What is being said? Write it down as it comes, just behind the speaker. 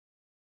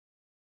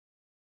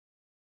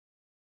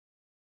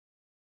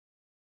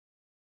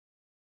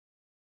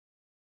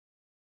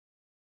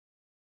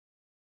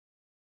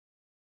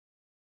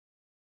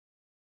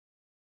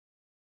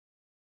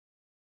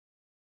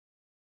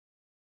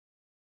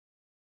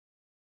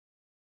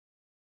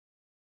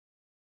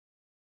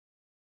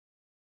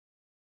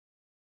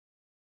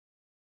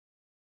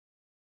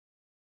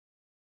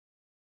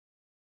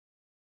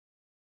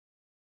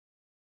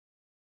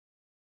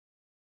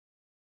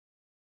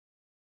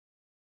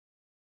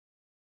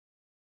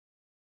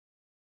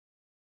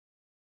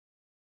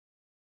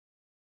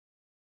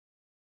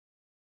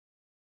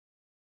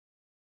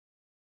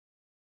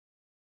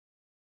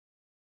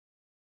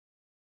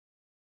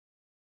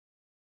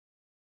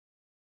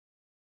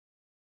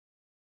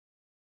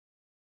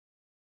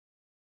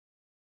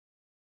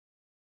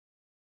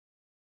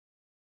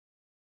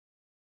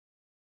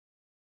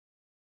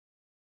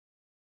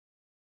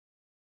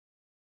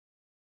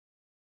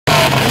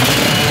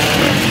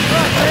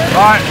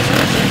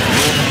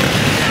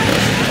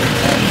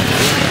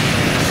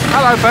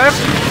Hello, Bev.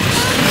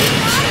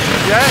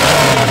 Yes.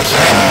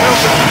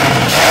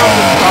 From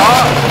the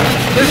start.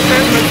 This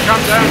gentleman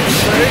comes down to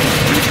see.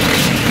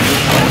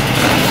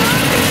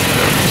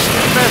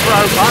 Bev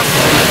rope up.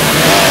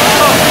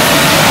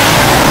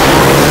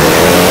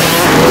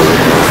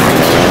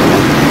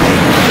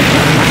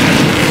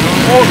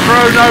 All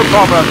through, no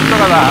problem.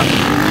 Look at that.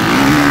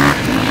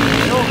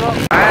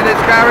 And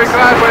it's Gary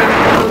Gladwin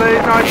in the lead,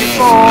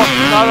 94,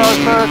 Lolo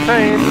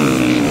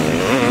 13.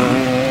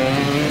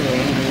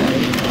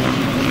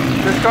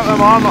 Just got them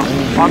on.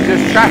 I'm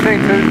just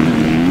chatting to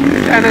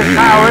Dennis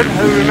Howard,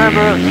 who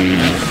remember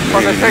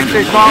from the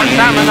 60s Mark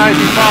Chapman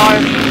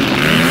 85.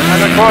 And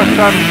of course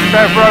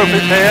Bev Rope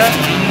is here.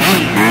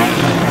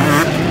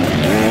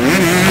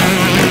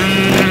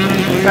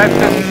 Bev's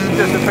just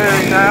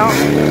disappearing now.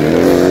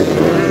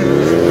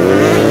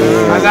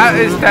 And that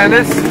is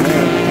Dennis.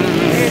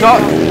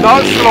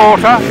 Not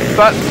Slaughter,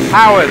 but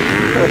Howard.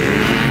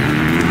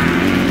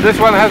 This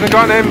one hasn't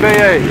got an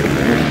MBE.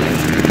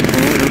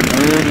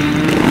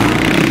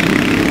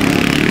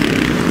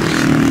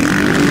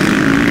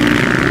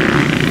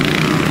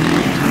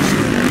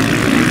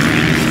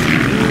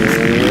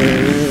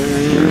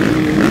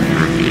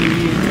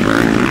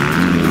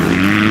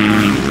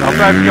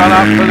 I've gone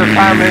up to the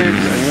family and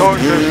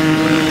talked to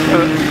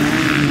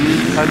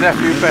her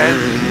nephew Ben,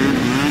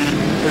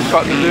 who's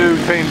got the new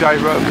Team Day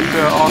Rover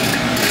shirt on.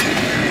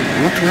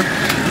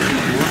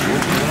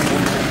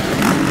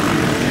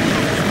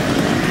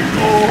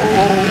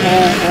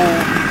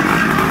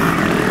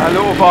 A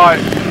little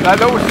bite, that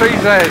little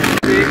CZ.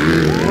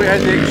 We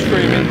had the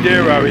Extreme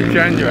Enduro in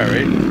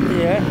January.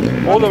 Yeah.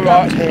 All the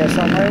right here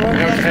somewhere,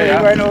 wasn't it? here.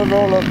 We went over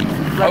all of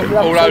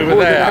all over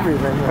there.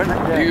 Everything, wasn't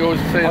it? Yeah. You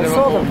always see them. I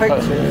saw the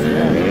pictures.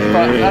 Yeah.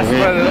 But that's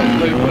where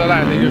the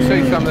landing. You'll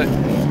see something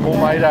all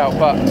made out.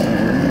 But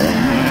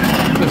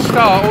the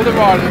start, all the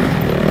riders,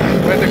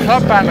 we had the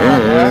club banner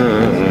up there,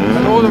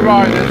 and all the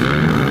riders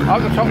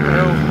up the top of the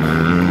hill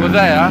were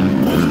there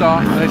to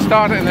start. And they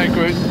started in their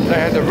groups. They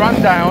had to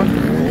run down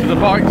to the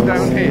bikes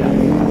down here.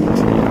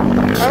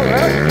 Oh,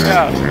 really?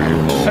 Yeah.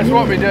 That's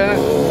what we did.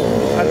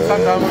 And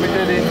sometimes when we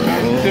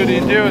do the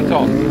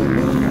Enduro-thon,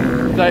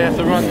 they have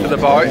to run to the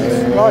bikes.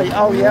 Right,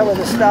 oh yeah, with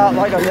the start,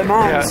 like a Le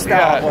Mans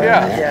start.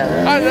 Yeah.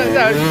 And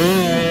that's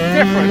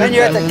different. Then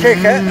you had to kick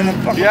it, and then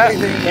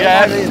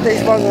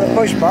these ones with a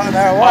push button,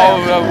 they're away.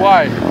 Oh,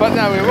 away. But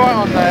no, we're right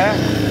on there,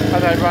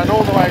 and they run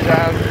all the way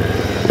down,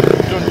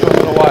 dun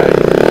away.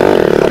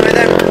 I mean,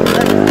 them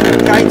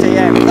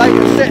KTM, they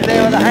can sit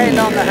there with a hand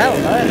on the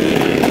helmet,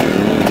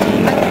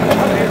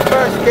 in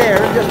first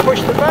gear, and just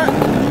push the button.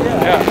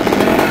 Yeah.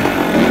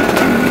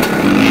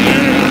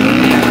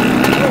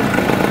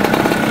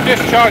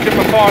 Just charge him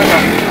a $5.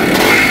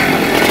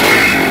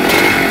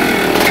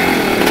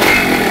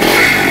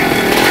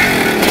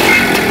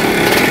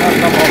 Oh,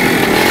 come on.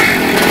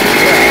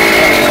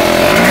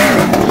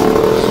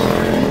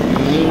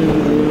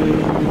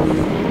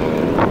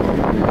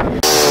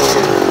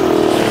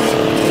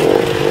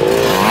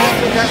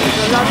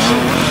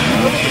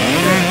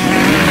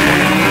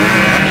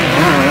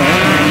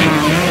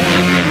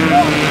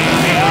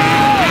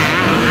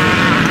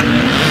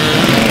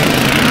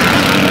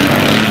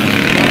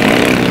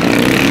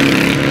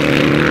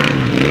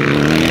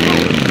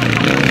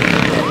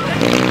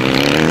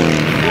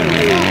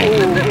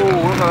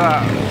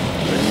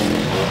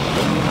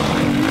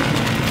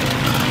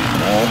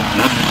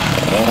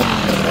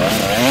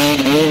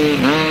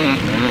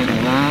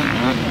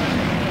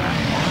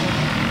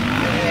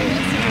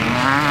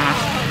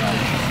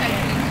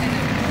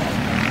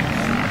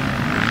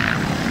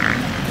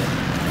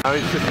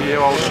 He's just a year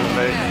older than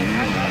me.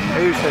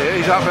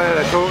 He's up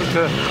there talking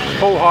to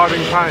Paul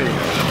Harding Payne.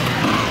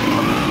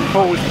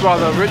 Paul's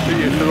brother Richard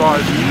used to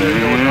ride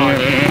there all the time.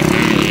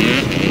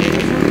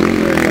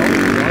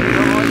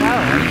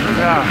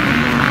 Yeah.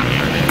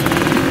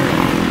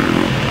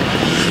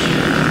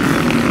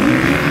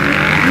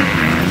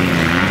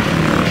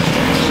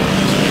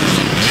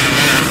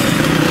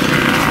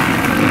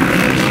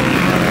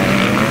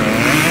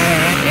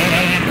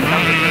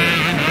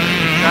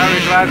 Gary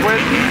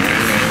Gladwin.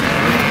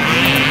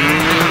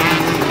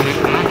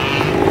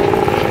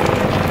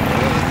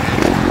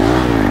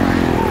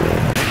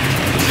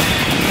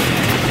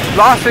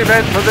 Last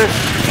event for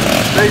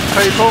these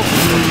people,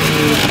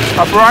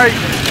 a break,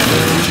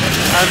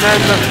 and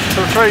then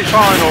the three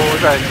final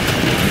events.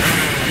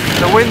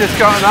 The wind has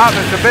gotten up,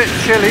 it's a bit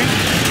chilly.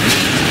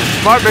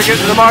 Might bring it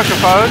to the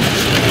microphone.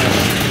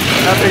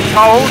 I've been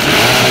told.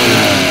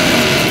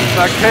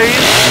 They're keen.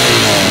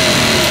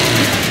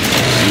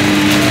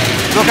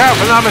 Look out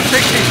for number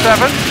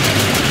 67.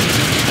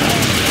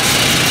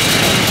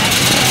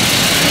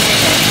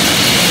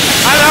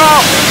 And they're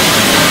off!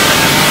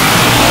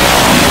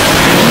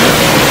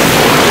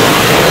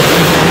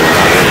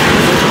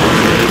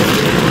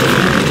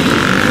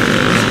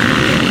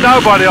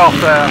 Nobody off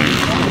there.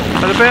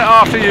 And a bit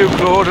after you,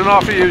 Claude, and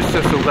after you,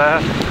 Cecil, there,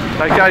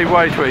 they gave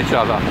way to each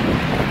other.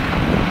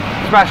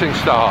 Smashing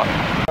start.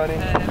 And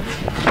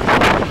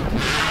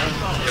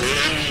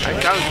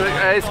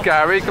it's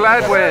Gary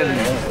Gladwin.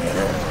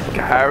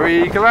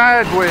 Gary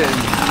Gladwin.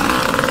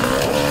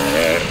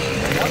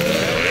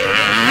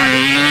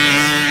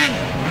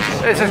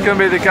 This is going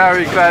to be the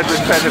Gary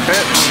Gladwin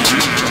benefit.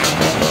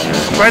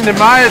 Brendan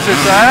Myers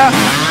is there.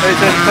 He's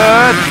in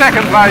third,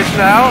 second place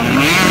now.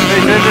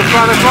 He's in this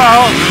one as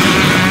well.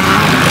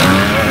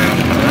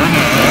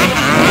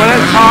 Well,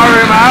 let's tire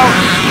him out.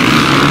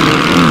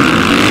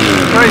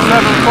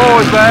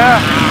 374 is there.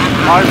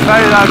 I'd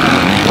say that's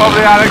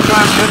probably Alex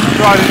Lampton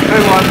driving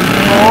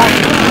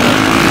 214.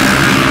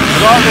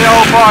 Got the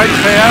old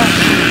bikes here.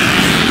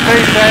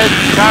 Pete Head,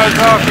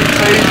 Kawasaki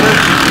Peters.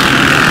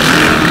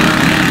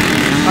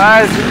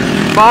 As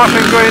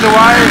Martin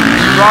Greenaway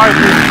drives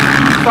his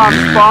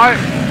son's bike.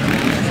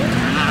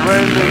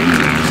 Wearing the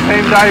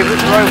Team David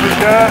trophy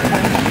shirt.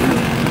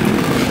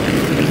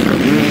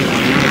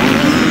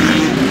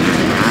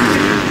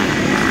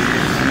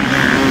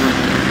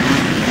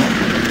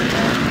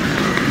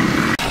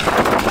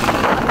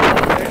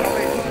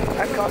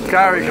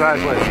 Gary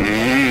Gladwin.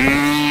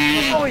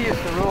 Before we used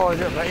to ride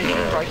it, but he used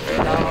to break it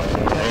down.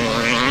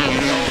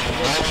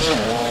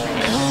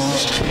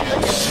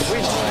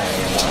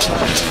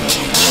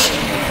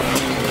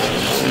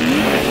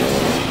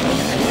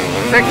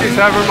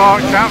 67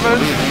 Mark Chapman.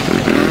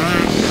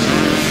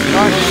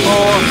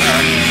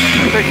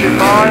 94,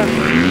 65.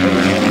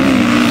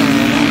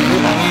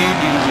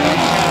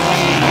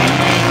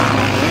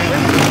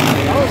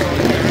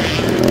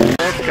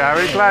 There's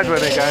Gary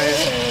Gladwin again.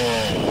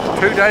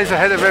 2 days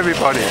ahead of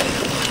everybody.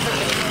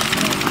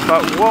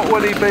 But what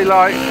will he be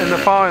like in the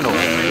final?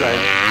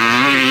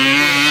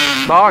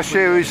 Last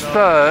year he was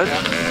third.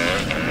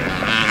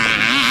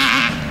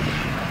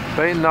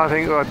 Beaten, I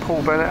think, by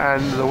Paul Bennett,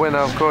 and the winner,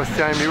 of course,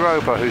 Jamie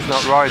Roper, who's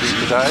not riding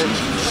today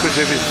because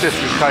of his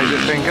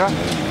dislocated finger.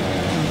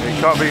 He's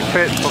got to be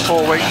fit for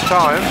 4 weeks'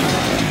 time.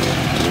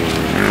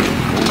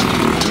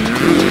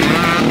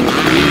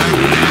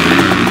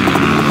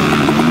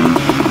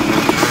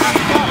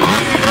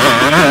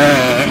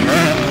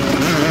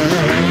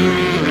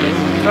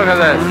 Look at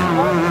this.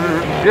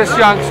 This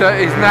youngster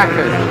is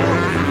knackered.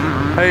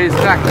 He's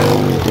knackered.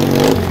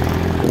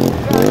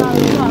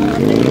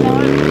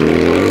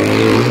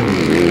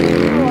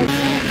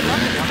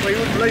 Well, you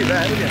wouldn't believe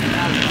that, would you?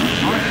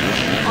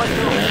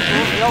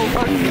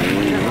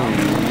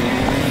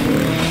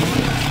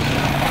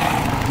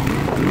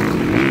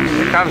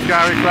 Here comes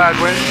Gary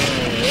Gladwin.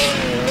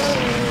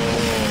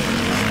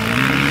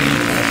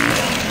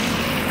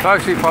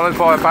 Closely followed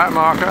by a back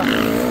marker.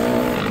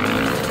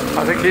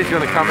 I think he's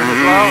going to come in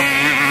as well.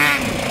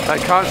 They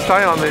can't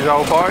stay on these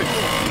old bikes.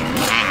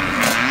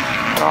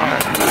 Right.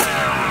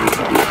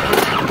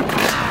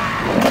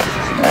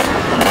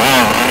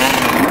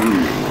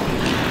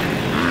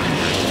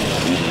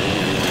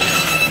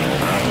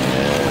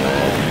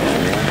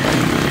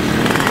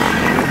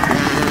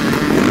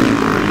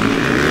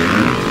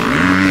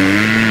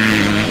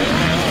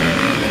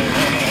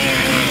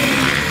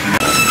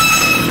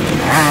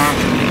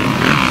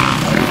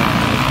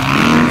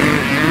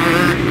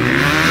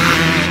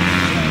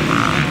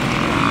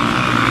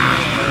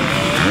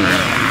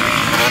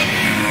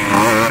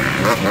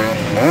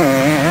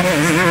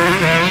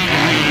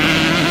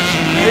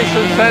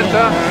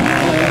 Centre,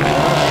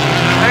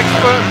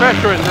 expert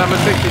veteran number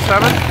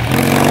 67.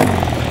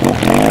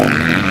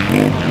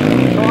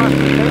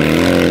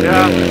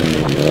 Yeah.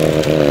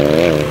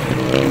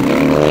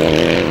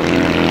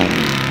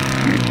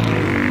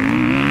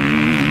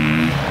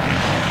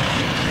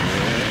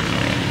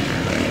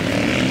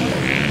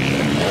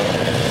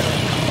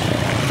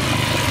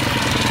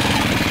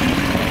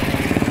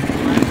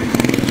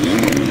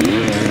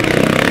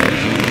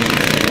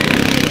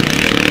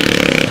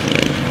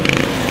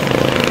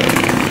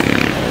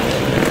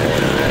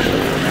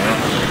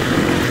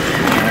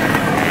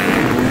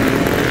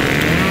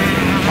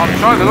 I'm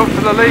trying to look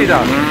for the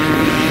leader.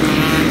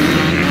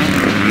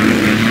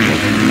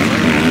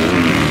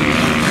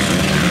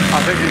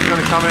 I think he's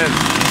going to come in.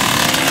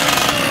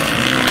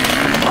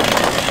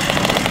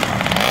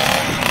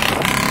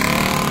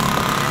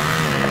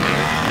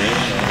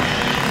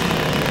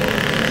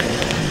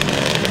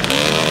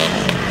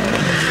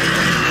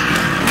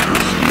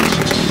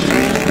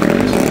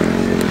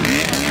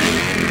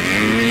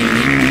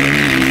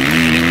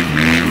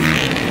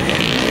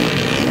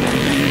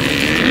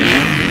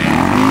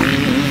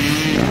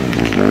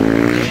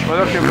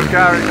 We're looking for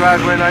Gary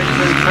Gladwin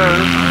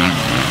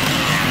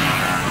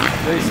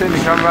 822. These seem to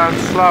come around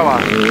slower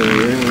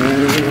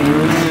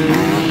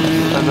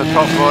than the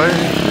top boys.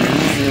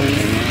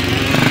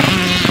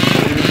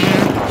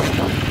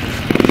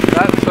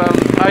 That's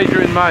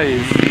Adrian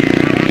Mays.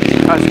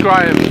 That's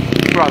Graham's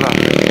brother,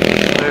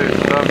 who's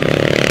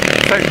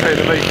secretary of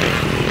the meeting.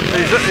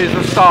 He's a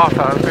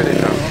starter and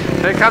finisher.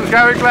 Here comes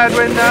Gary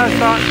Gladwin now.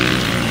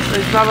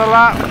 He's another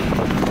lap.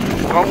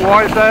 Got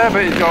wide there,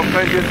 but he's got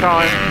plenty of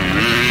time.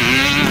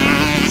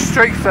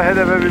 Streaks ahead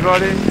of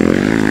everybody.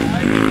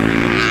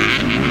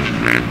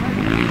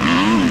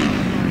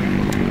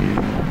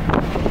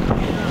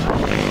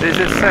 Is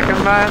his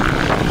second man?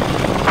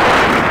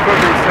 Could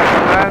be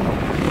second man.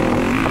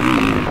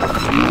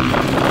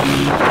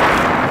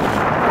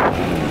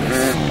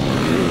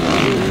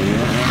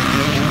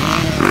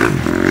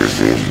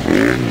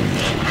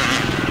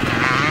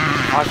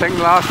 think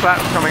last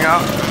lap's coming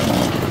up.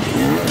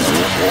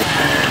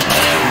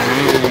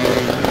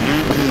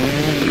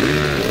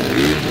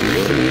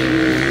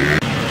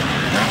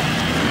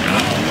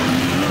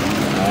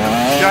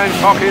 James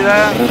Hockey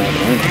there.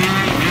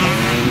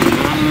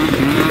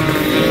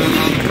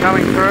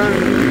 Coming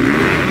through.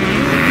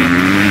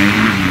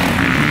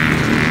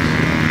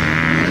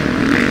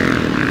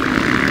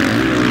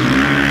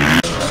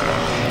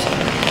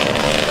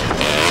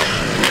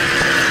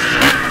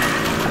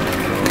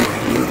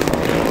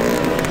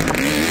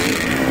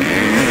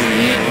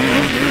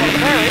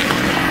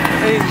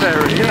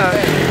 Very, you know,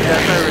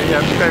 very.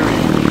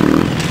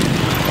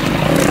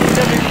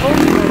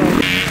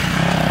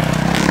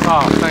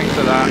 Oh, thanks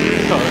for that.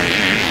 Sorry.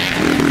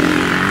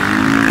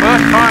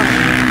 First time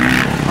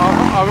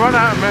I run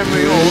out of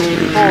memory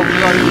before we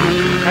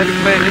had to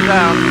clear it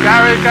down.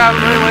 Gary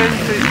Gallagher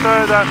wins his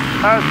third out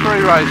of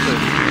 3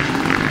 races.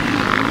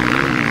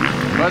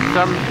 But it's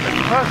the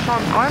first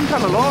time I haven't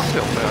done a lot of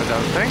filming, I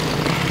don't think.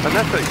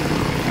 Unless it's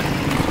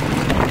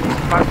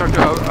perhaps I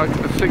got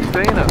a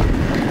 16er.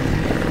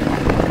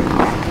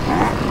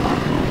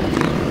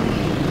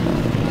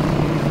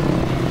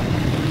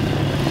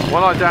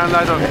 When I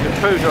download on the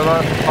computer,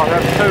 I'll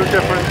have 2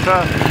 different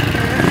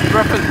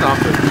reference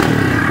numbers.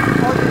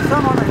 Oh, there's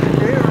some on it.